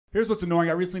Here's what's annoying.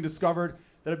 I recently discovered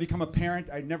that I've become a parent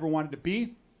I never wanted to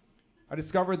be. I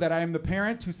discovered that I am the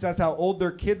parent who says how old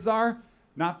their kids are,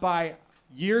 not by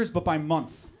years, but by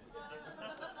months.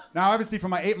 Now, obviously, for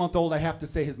my 8-month-old, I have to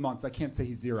say his months. I can't say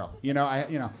he's 0.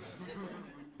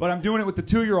 But I'm doing it with the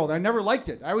 2-year-old. I never liked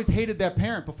it. I always hated that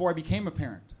parent before I became a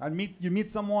parent. You meet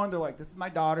someone, they're like, this is my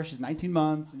daughter, she's 19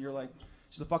 months, and you're like,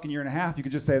 she's a fucking 1.5 years. You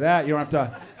could just say that. You don't have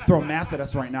to throw math at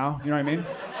us right now. You know what I mean?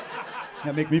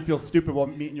 That make me feel stupid while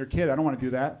meeting your kid. I don't want to do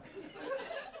that.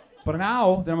 But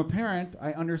now that I'm a parent,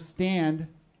 I understand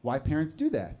why parents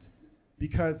do that.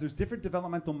 Because there's different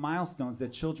developmental milestones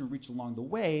that children reach along the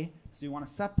way, so you want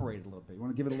to separate it a little bit. You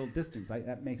want to give it a little distance.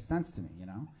 That makes sense to me, you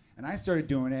know? And I started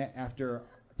doing it after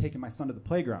taking my son to the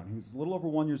playground. He was a little over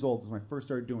 1 year old when I first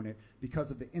started doing it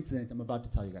because of the incident I'm about to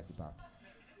tell you guys about.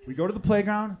 We go to the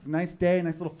playground. It's a nice day,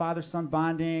 nice little father-son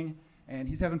bonding, and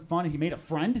he's having fun, and he made a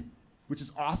friend, which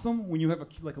is awesome. When you have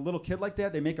a little kid like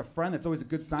that, they make a friend. That's always a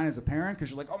good sign as a parent because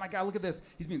you're like, oh my God, look at this.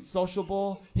 He's being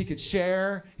sociable. He could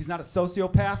share. He's not a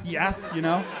sociopath. Yes, you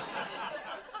know?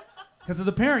 Because as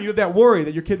a parent, you have that worry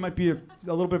that your kid might be a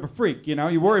little bit of a freak, you know?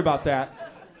 You worry about that.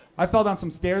 I fell down some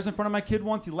stairs in front of my kid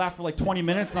once. He laughed for like 20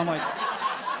 minutes, and I'm like,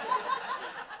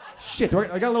 shit,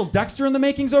 I got a little Dexter in the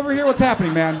makings over here? What's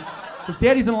happening, man? Because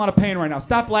daddy's in a lot of pain right now.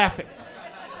 Stop laughing.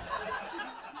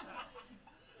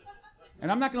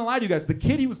 And I'm not going to lie to you guys, the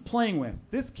kid he was playing with,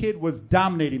 this kid was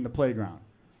dominating the playground.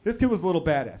 This kid was a little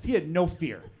badass. He had no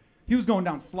fear. He was going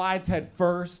down slides head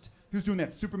first. He was doing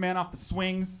that Superman off the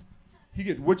swings. He'd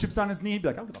get wood chips on his knee. He'd be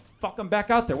like, I'm going to fuck him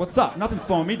back out there. What's up? Nothing's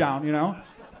slowing me down, you know?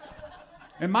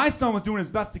 And my son was doing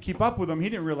his best to keep up with him. He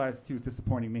didn't realize he was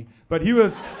disappointing me. But he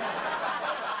was...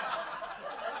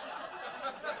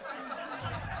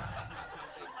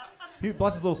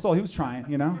 bless his little soul, he was trying,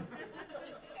 you know?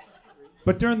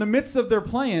 But during the midst of their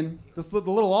playing, the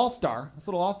little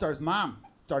all-star's mom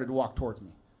started to walk towards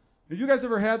me. Have you guys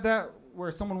ever had that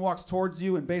where someone walks towards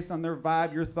you and based on their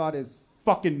vibe, your thought is,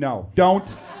 fucking no,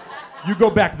 don't. You go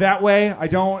back that way.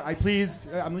 I'm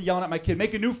yelling at my kid,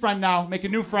 make a new friend now, make a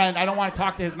new friend. I don't want to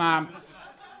talk to his mom.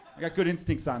 I got good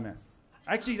instincts on this.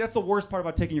 Actually, that's the worst part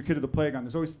about taking your kid to the playground.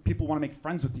 There's always people who want to make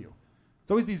friends with you. It's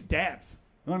always these dads.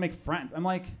 They want to make friends. I'm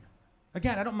like,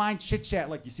 again, I don't mind chit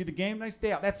chat. Like, you see the game, nice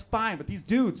day out. That's fine. But these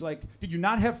dudes, like, did you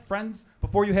not have friends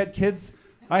before you had kids?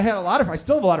 I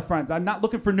still have a lot of friends. I'm not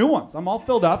looking for new ones. I'm all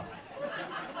filled up.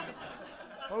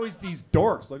 It's always these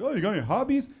dorks. Like, oh, you got any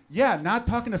hobbies? Yeah, not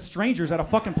talking to strangers at a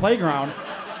fucking playground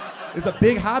is a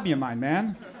big hobby of mine,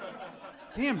 man.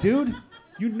 Damn, dude.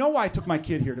 You know why I took my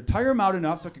kid here, to tire him out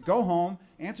enough so I could go home,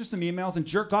 answer some emails, and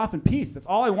jerk off in peace. That's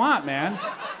all I want, man.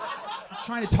 I'm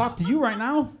trying to talk to you right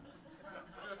now.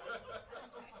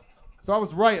 So I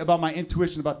was right about my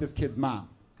intuition about this kid's mom.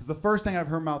 Because the first thing out of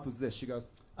her mouth was this. She goes,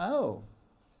 oh,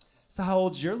 so how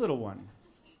old's your little one?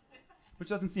 Which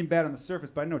doesn't seem bad on the surface,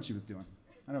 but I know what she was doing.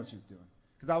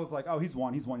 Because I was like, oh, he's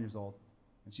 1 years old.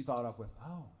 And she followed up with,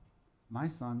 oh, my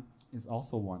son is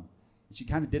also 1. And she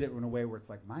kind of did it in a way where it's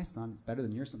like, my son is better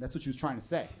than your son. That's what she was trying to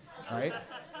say, right?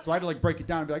 So I had to break it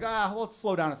down and be like, let's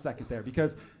slow down a second there.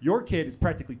 Because your kid is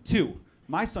practically 2.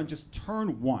 My son just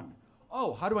turned 1.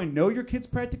 Oh, how do I know your kid's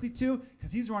practically 2?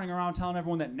 Because he's running around telling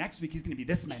everyone that next week he's going to be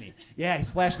this many. Yeah, he's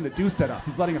flashing the deuce at us.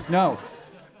 He's letting us know.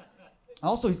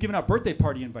 Also, he's giving out birthday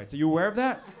party invites. Are you aware of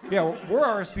that? Yeah, we're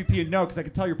RSVP and no, because I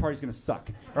can tell your party's going to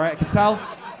suck. All right, I can tell.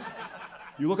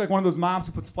 You look like one of those moms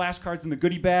who puts flashcards in the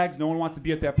goodie bags. No one wants to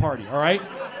be at that party, all right?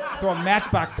 Throw a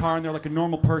Matchbox car in there like a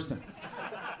normal person.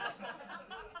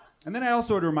 And then I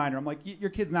also had a reminder. I'm like,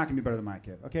 your kid's not going to be better than my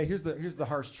kid. Okay, here's the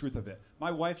harsh truth of it. My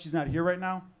wife, she's not here right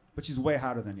now, but she's way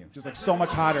hotter than you. Just like so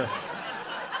much hotter.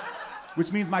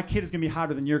 Which means my kid is going to be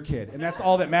hotter than your kid. And that's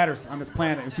all that matters on this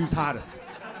planet is who's hottest.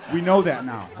 We know that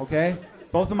now, okay?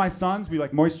 Both of my sons, we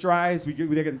like moisturize, we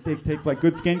take like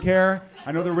good skincare.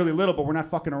 I know they're really little, but we're not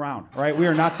fucking around, all right? We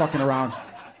are not fucking around.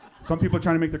 Some people are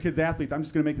trying to make their kids athletes. I'm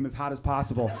just going to make them as hot as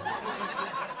possible.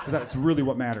 Because that's really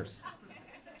what matters.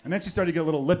 And then she started to get a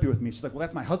little lippy with me. She's like, well,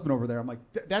 that's my husband over there. I'm like,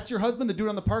 that's your husband, the dude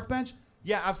on the park bench?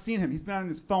 Yeah, I've seen him. He's been on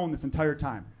his phone this entire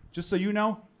time. Just so you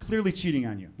know, clearly cheating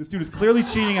on you. This dude is clearly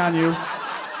cheating on you.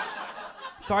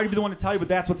 Sorry to be the one to tell you, but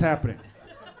that's what's happening.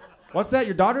 What's that?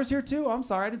 Your daughter's here too? Oh, I'm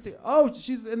sorry, I didn't see. Oh,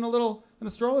 she's in the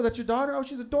stroller. That's your daughter? Oh,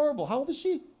 she's adorable. How old is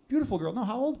she? Beautiful girl. No,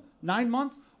 how old? 9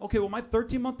 months? Okay, well, my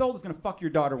 13-month-old is going to fuck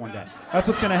your daughter one day. That's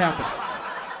what's going to happen.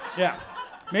 Yeah.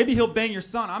 Maybe he'll bang your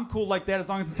son. I'm cool like that as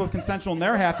long as it's both consensual and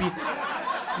they're happy.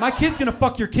 My kid's going to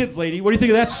fuck your kids, lady. What do you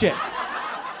think of that shit?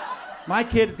 My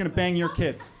kid is going to bang your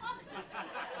kids.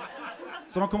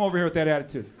 So don't come over here with that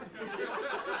attitude.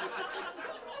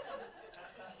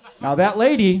 Now, that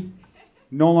lady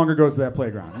no longer goes to that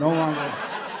playground. No longer.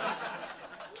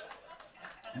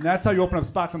 And that's how you open up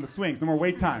spots on the swings. No more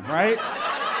wait time, right?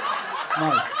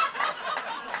 Smart.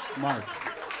 Smart.